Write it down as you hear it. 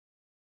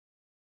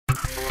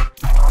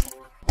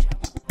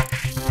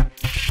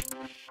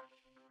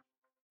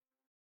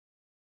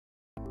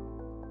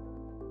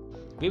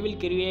We will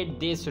create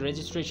this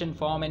registration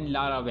form in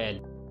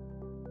Laravel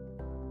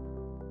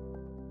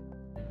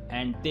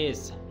and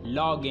this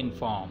login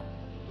form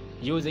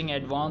using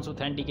advanced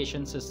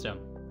authentication system.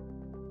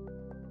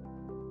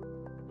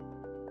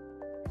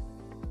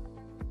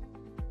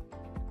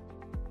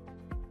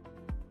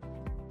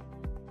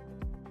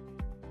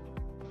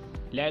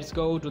 Let's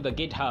go to the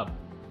GitHub.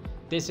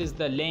 This is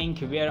the link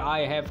where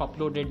I have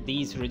uploaded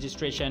these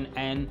registration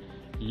and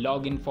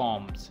login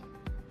forms.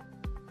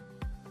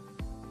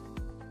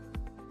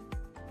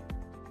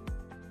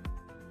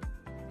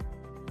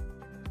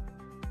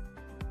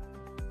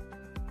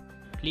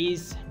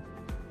 Please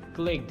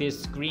click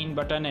this green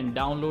button and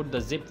download the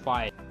zip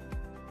file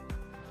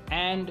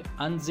and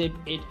unzip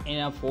it in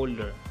a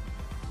folder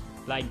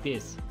like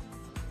this.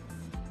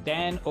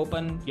 Then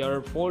open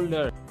your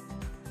folder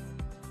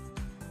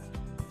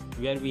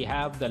where we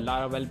have the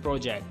Laravel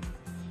project,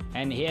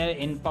 and here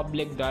in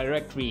public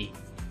directory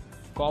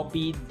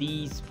copy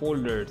these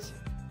folders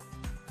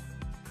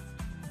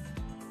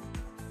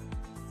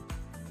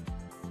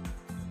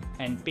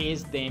and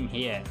paste them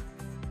here.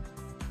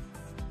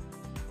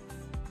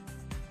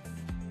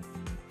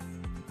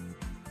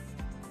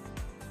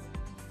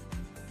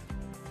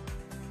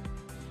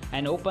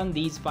 And open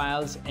these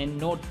files in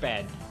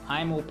Notepad.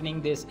 I'm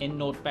opening this in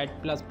Notepad++.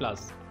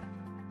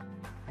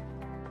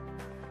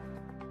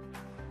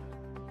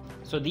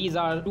 So these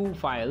are two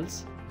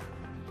files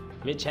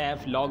which have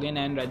login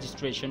and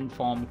registration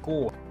form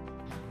code.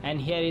 And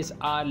here is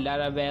our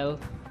Laravel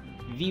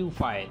view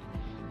file.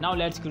 Now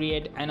let's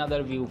create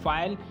another view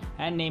file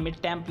and name it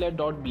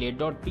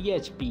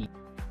template.blade.php.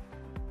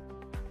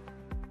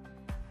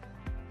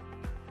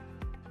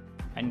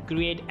 And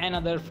create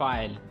another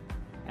file,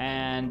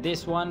 and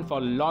this one for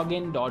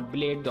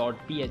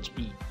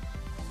login.blade.php.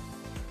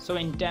 So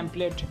in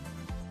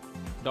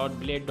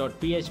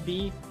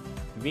template.blade.php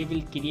we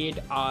will create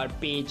our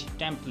page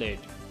template.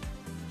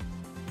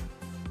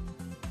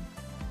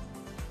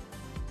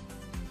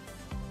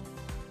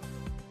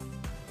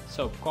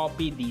 So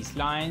copy these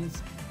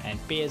lines and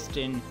paste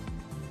in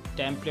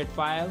template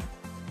file.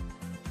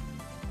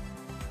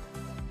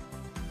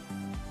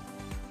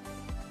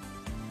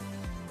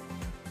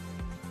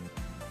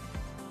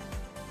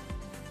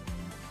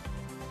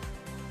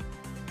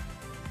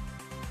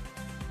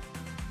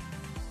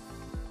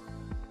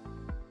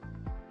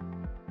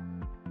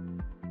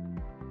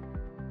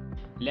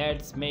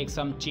 Let's make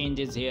some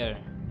changes here.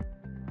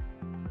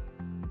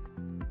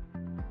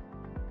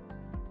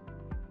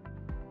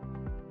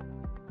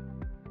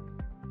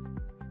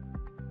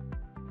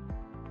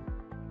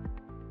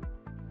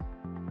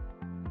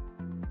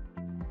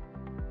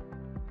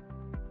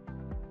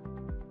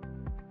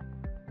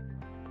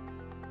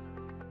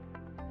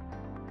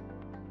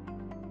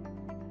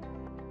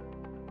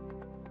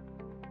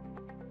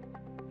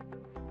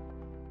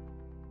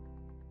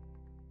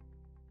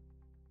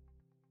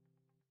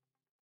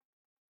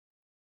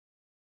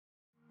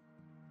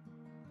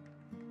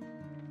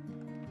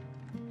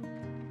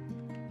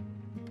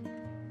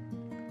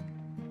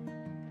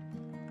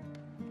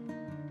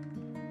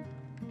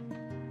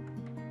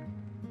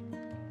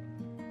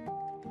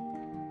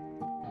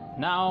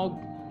 Now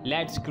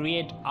let's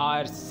create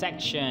our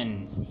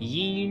section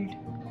yield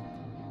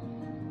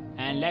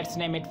and let's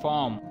name it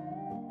form.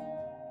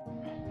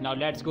 Now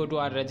let's go to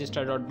our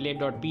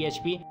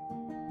register.blade.php.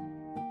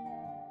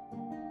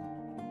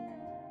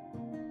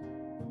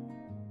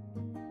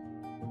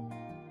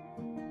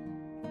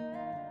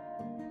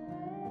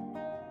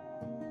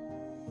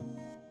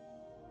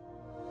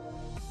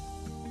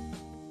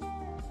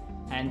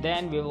 And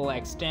then we will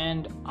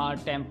extend our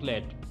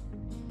template,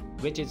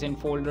 which is in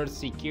folder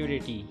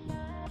security,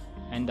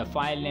 and the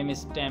file name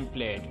is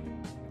template,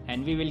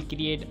 and we will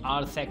create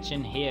our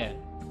section here,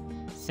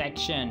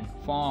 section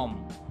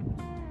form,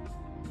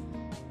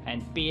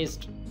 and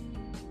paste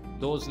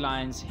those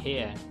lines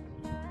here.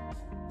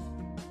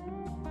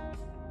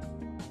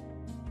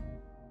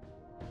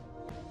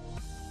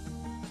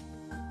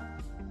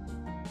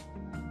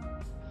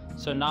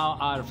 So now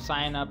our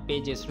sign up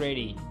page is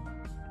ready.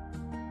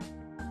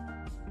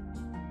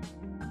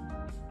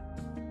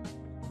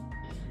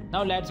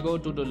 Now let's go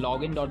to the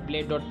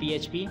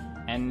login.blade.php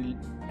and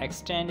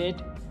extend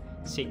it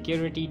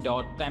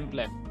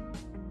security.template.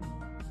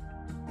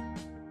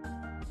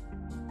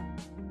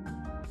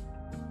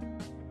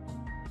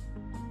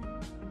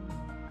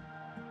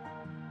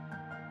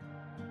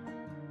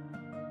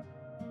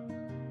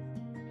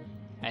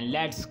 And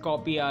let's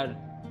copy our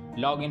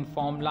login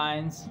form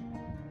lines.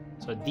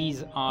 So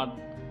this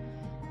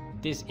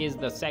is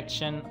the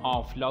section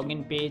of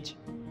login page.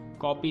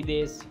 Copy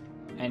this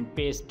and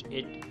paste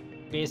it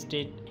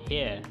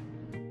here.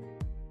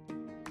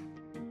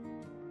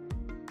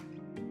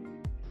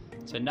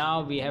 So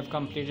now we have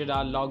completed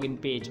our login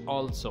page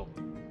also.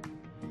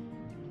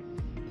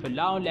 So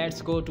now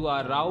let's go to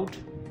our route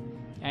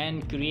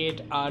and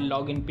create our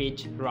login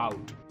page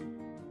route.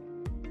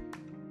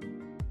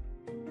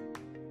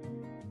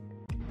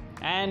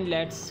 And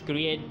let's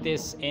create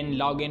this in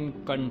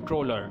login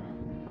controller.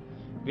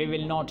 we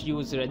will not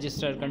use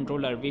register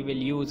controller, we will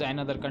use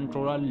another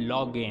controller,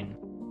 login.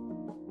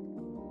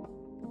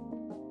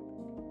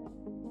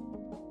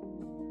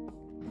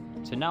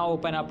 So now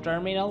open up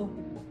terminal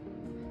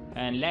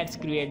and let's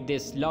create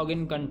this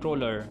login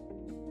controller.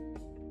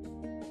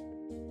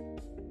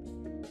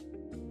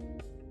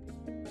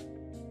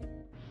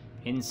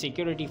 In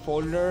security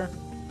folder,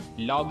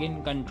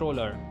 login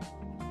controller.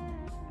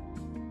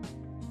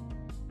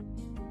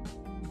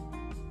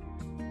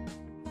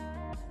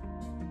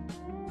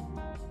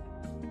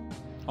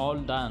 All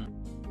done.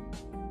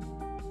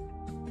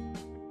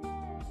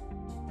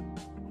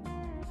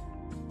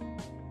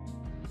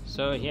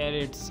 So here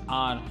it's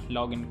our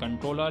login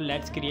controller.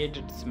 Let's create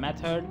its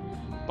method,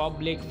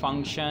 public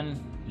function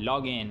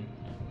login,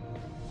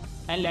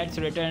 and let's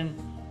return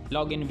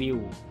login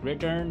view.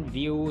 Return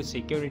view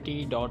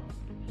security dot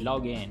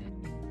login.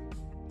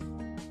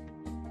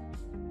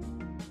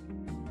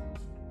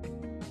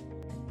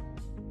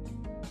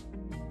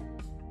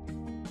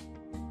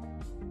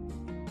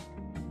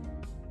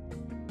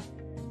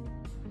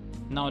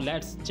 Now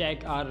let's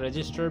check our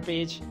register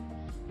page.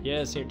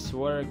 Yes, it's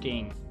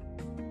working.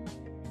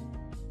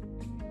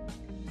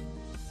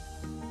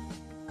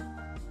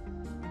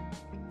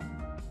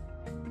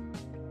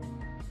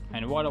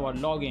 And what about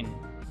login?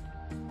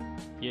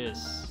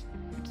 Yes,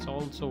 it's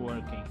also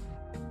working.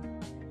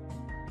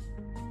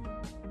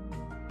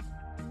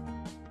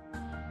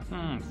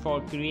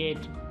 For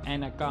create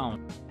an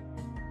account,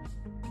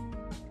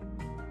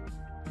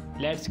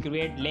 let's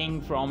create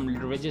link from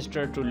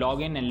register to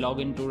login and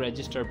login to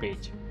register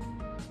page.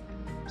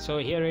 So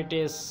here it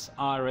is,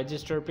 our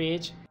register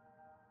page.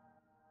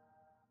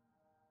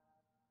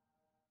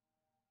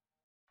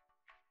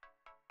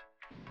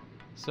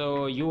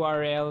 So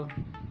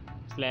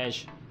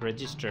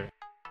URL/register.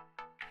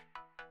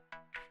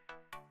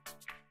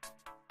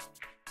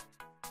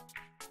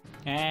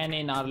 And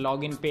in our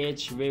login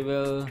page we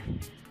will,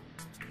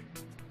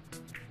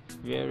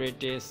 where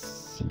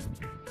is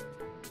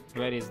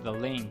the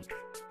link?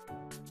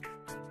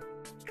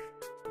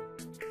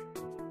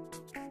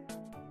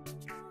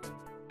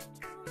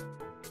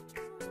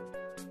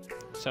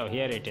 So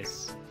here it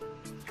is.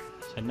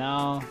 So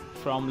now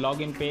from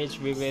login page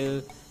we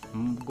will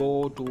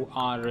go to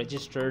our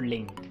register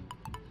link,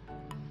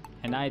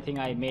 and I think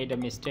I made a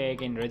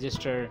mistake in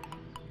register.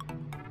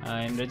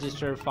 In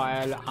register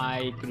file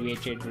I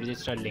created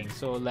register link,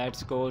 so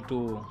let's go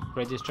to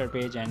register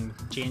page and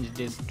change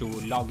this to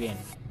login.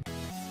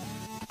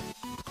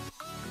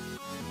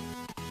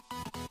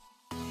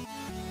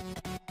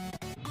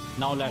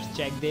 Now let's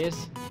check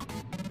this.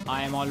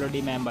 I am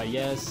already member.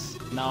 Yes,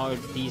 now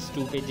these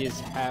two pages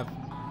have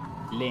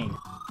link.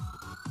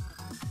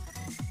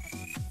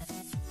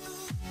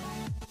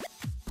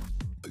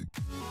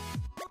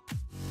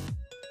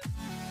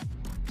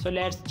 So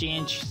let's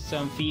change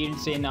some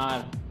fields in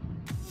our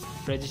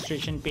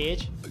registration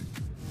page.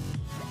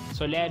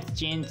 So let's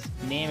change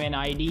name and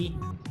ID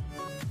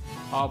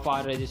of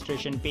our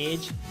registration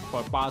page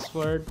for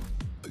password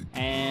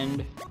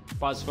and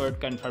password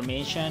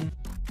confirmation.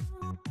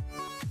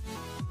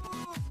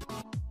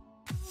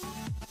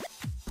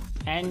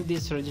 And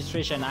this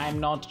registration, I am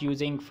not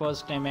using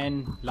first name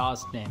and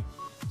last name,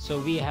 so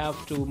we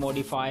have to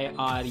modify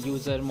our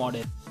user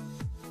model.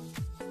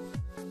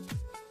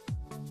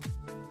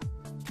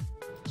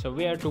 So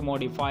where to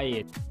modify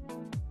it?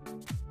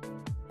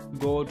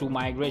 Go to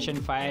migration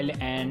file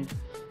and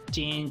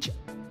change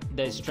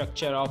the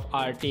structure of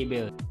our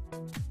table.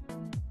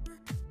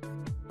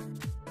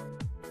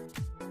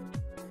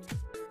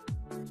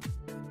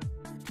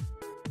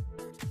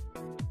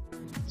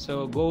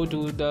 So go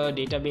to the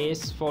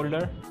database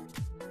folder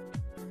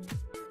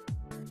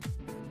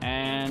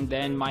and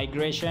then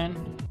migration.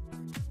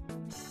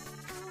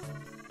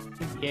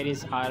 Here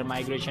is our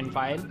migration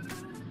file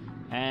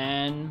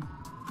and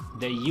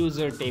the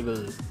user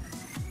table.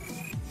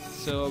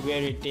 So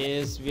where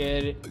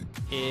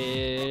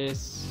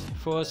is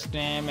first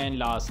name and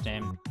last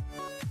name.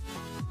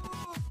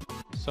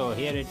 So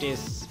here it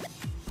is,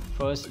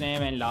 first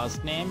name and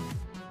last name.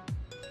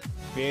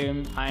 Where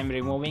I am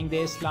removing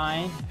this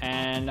line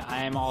and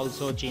I am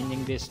also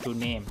changing this to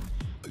name.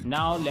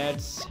 Now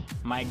let's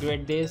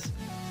migrate this.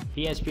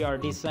 PHP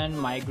artisan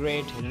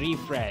migrate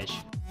refresh.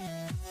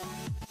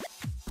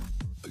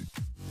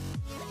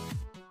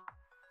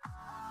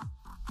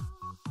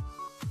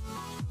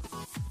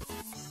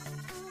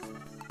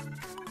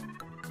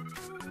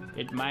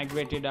 It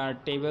migrated our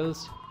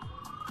tables.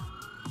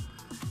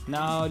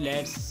 Now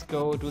let's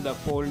go to the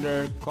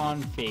folder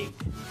config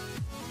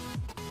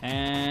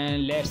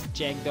and let's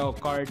check the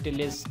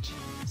Cartilist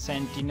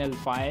Sentinel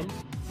file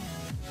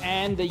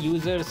and the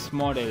users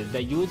model.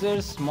 The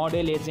users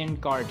model is in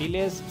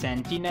Cartilist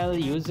Sentinel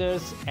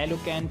users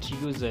Eloquent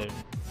user.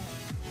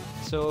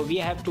 So we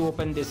have to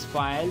open this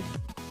file.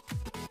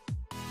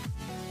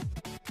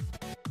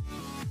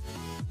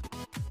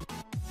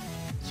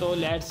 So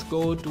let's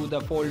go to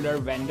the folder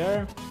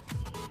vendor,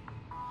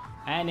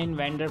 and in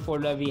vendor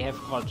folder we have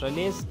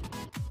Cartilist,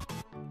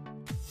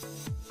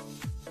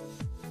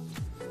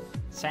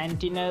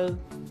 Sentinel,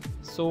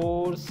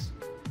 source,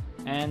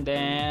 and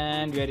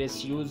then where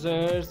is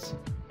users,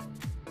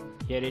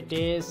 here it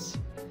is,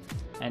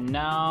 and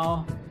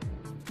now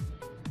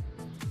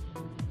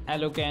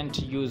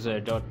allocant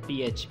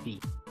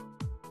user.php.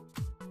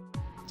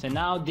 So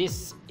now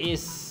this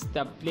is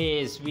the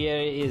place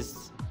where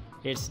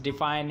it's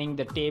defining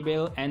the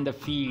table and the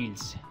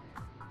fields: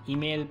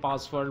 email,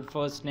 password,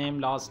 first name,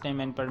 last name,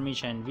 and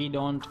permission.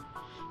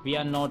 We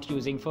are not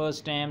using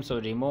first name, so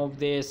remove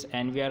this,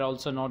 and we are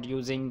also not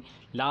using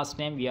last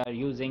name, we are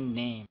using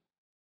name.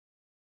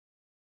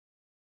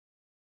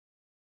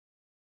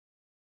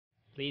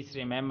 Please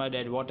remember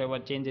that whatever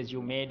changes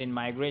you made in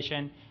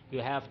migration, you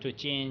have to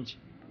change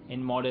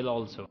in model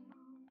also.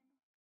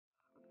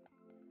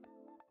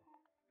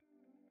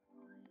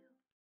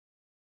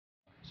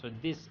 So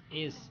this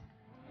is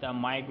the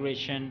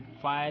migration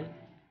file,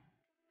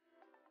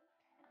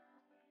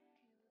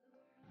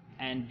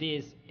 and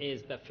this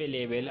is the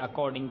fillable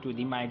according to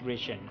the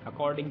migration,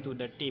 according to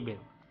the table.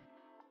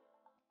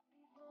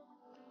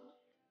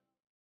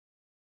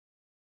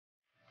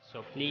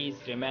 So please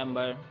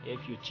remember, if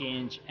you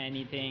change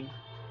anything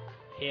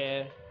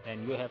here,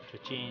 then you have to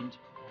change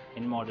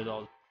in model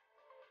also.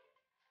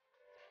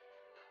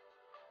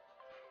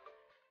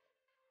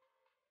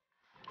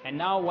 And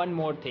now one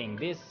more thing,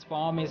 this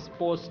form is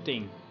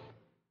posting,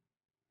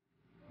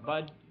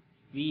 but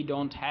we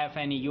don't have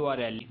any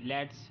URL.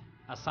 Let's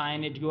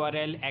assign it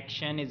URL.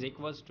 Action is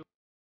equals to,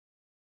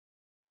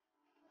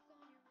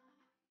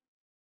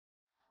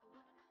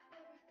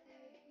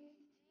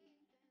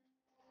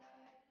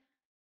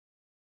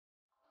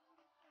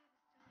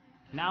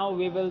 now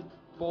we will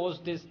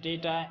post this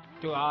data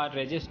to our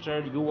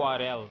registered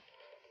URL.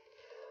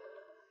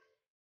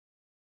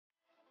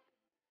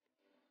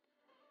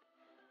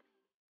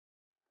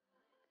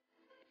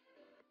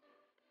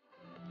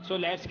 So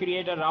let's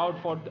create a route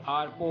for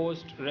our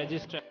post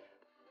register.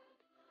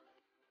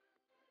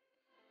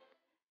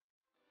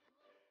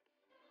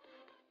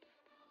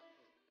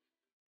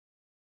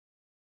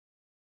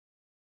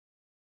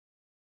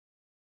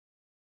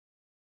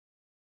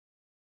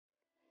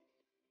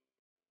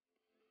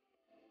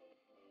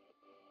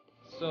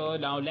 So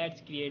now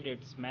let's create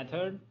its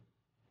method,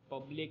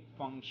 public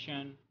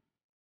function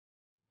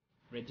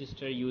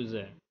register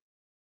user.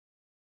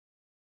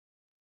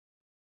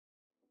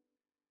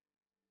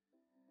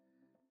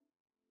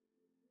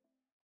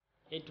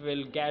 It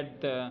will get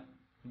the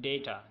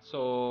data,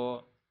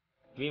 so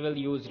we will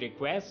use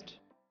request,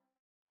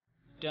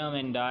 term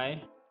and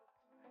die.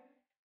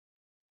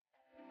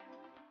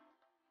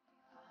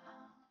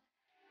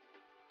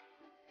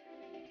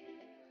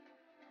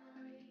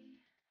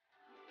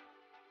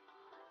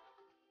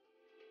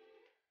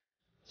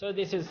 So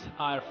this is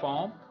our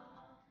form.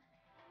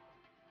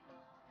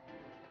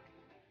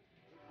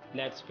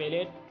 Let's fill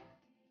it.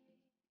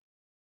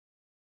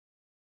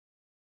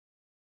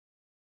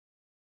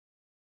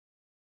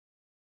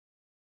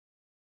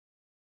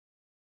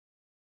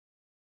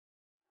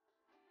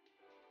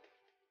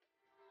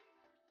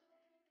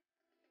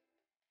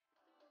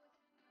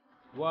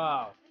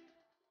 Wow,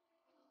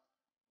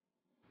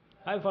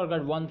 I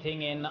forgot one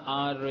thing in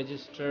our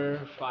register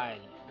file.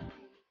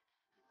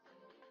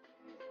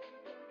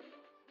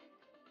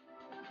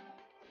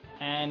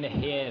 And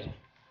here,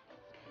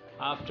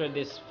 after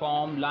this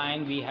form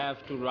line, we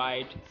have to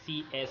write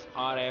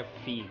CSRF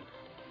field.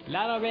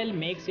 Laravel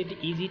makes it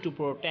easy to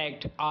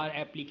protect our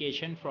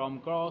application from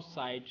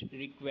cross-site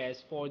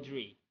request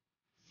forgery,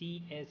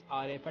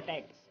 CSRF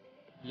attacks.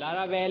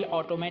 Laravel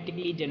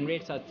automatically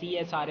generates a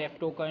CSRF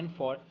token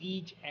for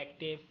each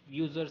active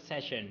user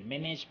session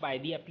managed by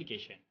the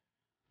application.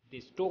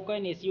 This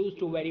token is used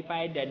to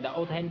verify that the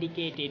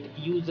authenticated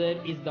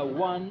user is the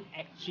one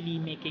actually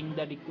making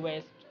the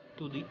request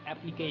to the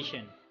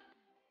application.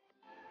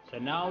 So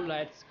now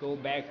let's go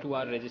back to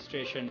our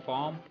registration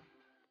form.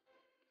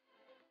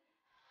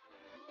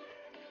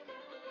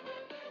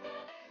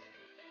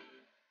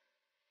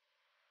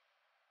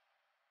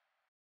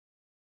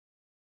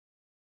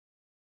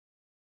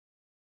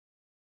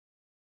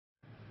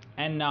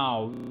 And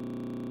now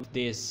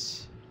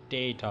this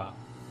data,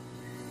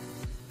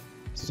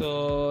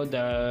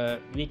 so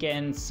we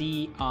can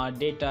see our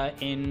data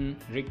in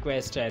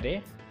request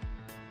array.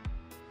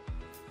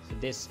 So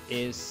this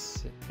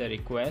is the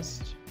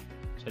request,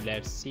 so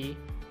let's see.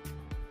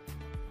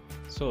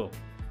 So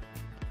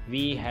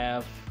we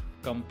have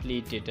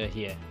complete data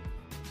here.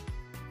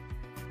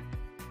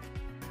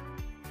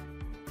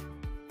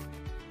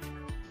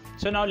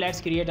 So now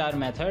let's create our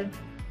method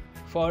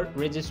for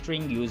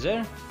registering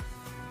user.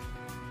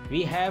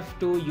 We have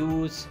to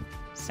use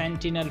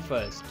Sentinel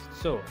first.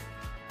 So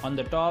on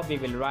the top we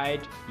will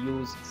write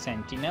use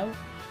Sentinel,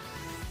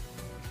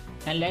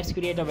 and let's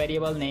create a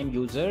variable name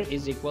user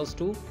is equals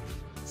to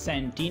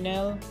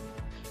Sentinel.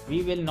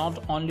 We will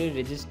not only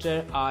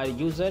register our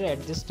user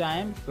at this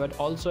time but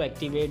also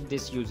activate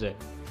this user.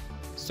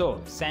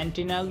 So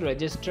Sentinel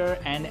register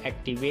and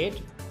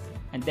activate,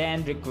 and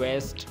then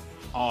request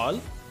all.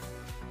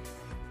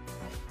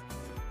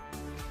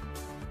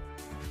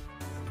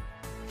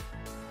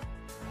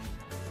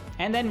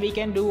 And then we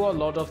can do a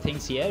lot of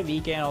things here.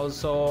 We can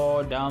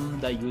also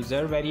dump the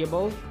user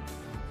variable,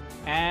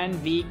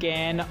 and we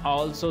can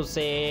also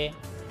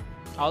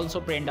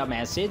print a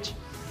message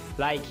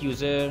like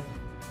user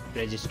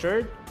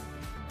registered,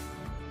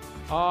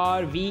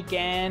 or we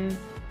can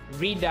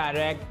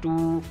redirect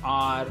to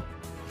our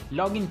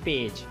login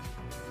page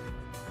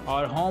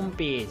or home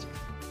page.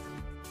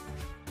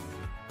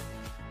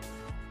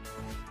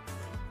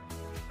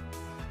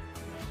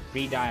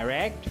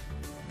 Redirect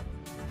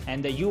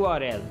and the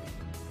URL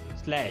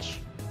slash.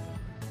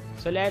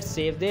 So let's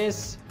save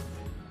this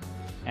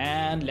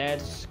and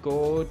let's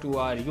go to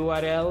our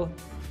URL,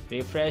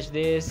 refresh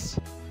this.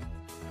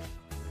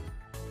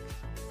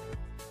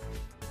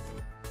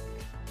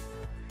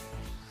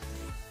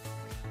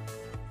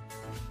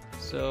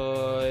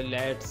 So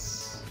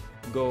let's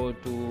go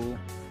to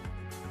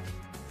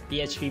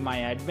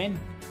phpMyAdmin.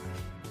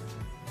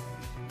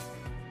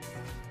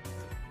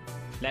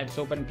 Let's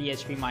open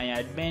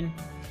phpMyAdmin.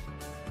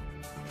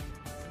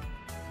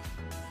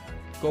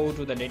 Go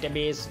to the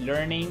database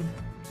learning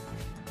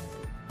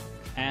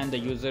and the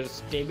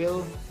users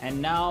table,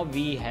 and now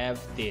we have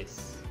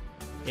this.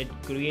 It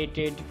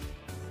created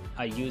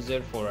a user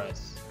for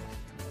us.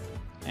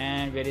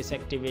 And where is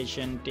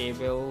activation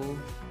table?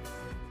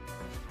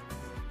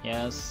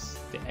 Yes,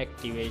 the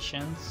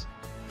activations,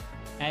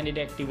 and it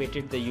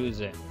activated the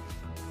user.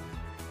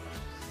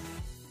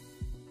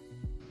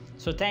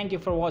 So thank you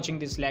for watching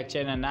this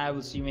lecture, and I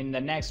will see you in the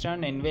next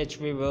one, in which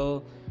we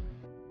will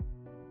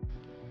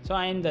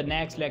in the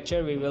next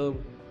lecture we will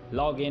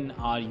log in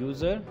our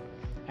user,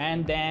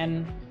 and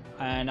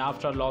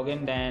after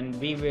login then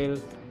we will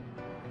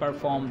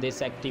perform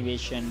this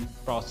activation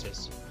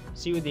process.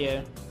 See you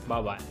there.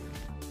 Bye bye.